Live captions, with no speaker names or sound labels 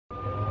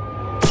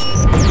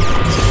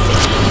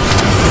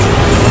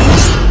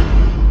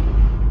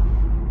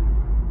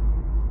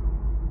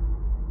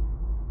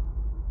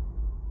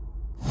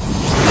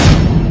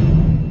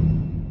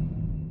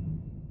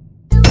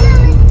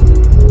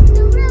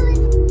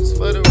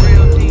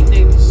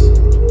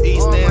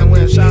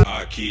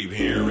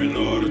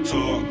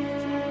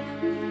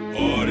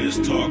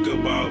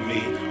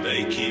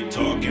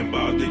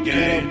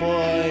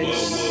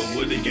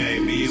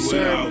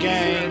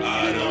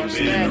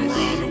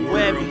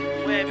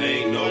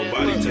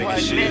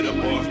taking shit up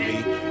off me.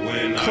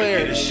 When I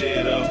get the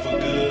shit up for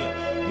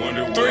good,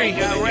 wonder what would the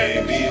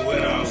game be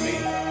without me.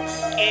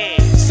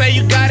 Say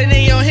you got it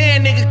in your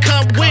hand, nigga,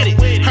 come with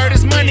it. Heard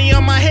his money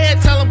on my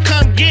head, tell him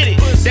come get it.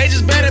 They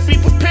just better be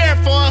prepared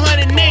for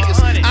 100 niggas.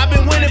 I've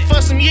been winning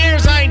for some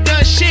years, I ain't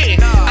done shit.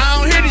 I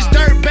don't hear these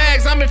dirt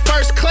bags, I'm in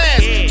first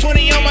class.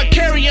 20 on my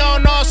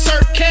carry-on, all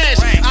surf cash.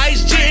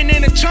 Ice jitting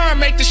in the charm,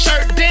 make the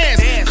shirt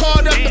dance.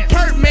 Called up the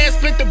perk man,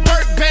 spent the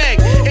Burke bag.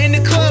 In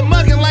the club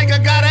mugging like I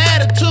got an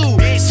attitude.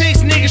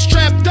 6 niggas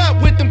strapped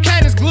up with them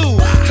cannons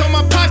glued. Told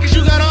my pockets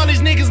you got all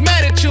these niggas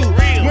mad at you.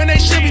 When they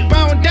should be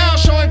bowing down,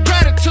 showing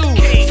gratitude.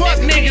 Fuck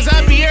niggas,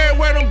 I be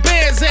everywhere them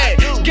bands at.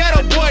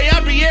 Ghetto boy,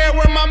 I be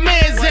everywhere my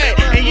man's at.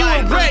 And you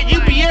a rat, you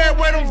be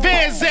everywhere them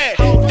vans at.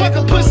 Fuck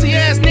a pussy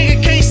ass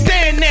nigga, can't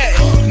stand that.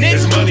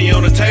 There's money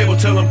on the table,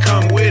 tell them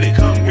come with it.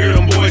 Hear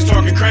them boys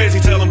talking crazy,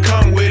 tell them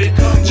come with it.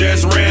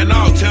 Just ran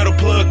out, tell the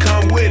plug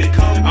come with it.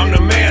 I'm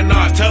the man,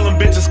 not tell them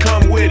bitches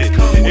come with it.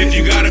 If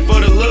you got it for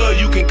the love,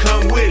 you can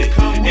come with it.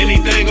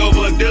 Anything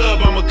over a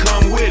dub, I'ma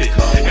come with it.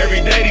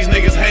 Every day these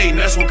niggas hating,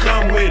 that's what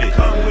come with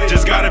it.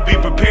 Just gotta be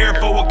prepared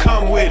for what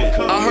come with it.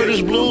 I heard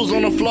his blues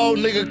on the floor,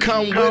 nigga,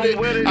 come with it.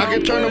 I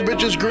can turn them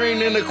bitches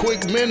green in a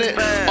quick minute.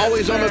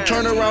 Always on the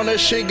turnaround, that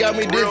shit got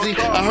me dizzy.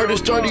 I heard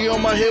it's 30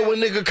 on my head when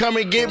nigga come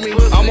and get me.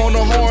 I'm on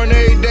the horn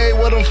every day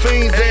where them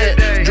fiends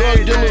at.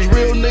 Drug dealers,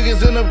 real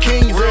niggas and them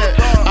kings at.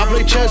 I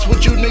play chess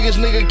with you niggas,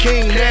 nigga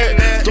king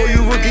at. Throw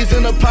you rookies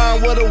in the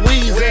pond where the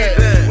weeds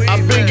at. I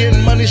been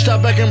getting money,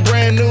 shot back in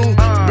brand new.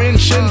 Been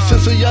shitting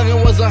since a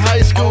youngin' was in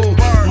high school.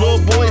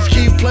 Little boys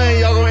keep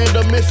playing, y'all gon' end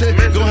up missing.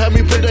 Gon' have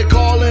me put that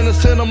call in and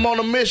send them on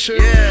a mission.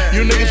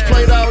 You niggas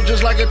played out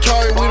just like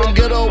Atari. We them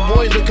ghetto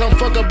boys that come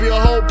fuck up your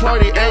whole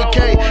party.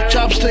 AK,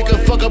 chopstick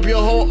will fuck up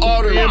your whole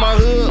artery. In my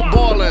hood,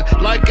 ballin'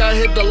 like I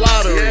hit the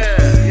lottery.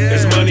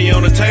 There's money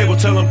on the table,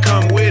 tell them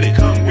come with it.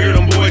 Hear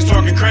them boys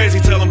talking crazy,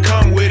 tell them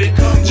come with it.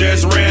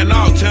 Just ran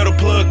out, tell the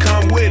plug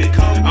come with it.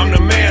 I'm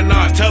the man,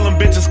 not tell them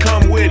bitches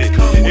come with it.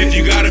 If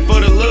you got it for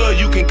the love,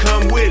 you can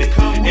come with it.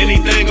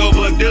 Anything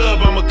over a dub,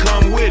 I'ma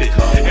come with it.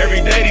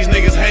 Every day these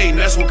niggas hating,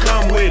 that's what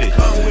come with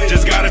it.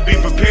 Just gotta be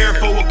prepared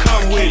for what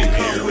come with it.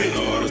 Hearing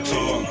all the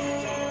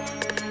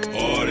talk,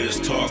 all this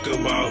talk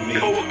about me.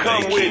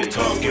 They keep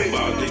talking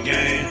about the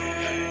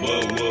game,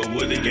 but what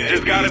would the game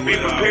just gotta be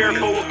prepared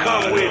for what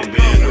come with it.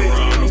 Been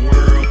around the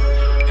world,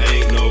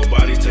 ain't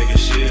nobody taking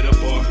shit up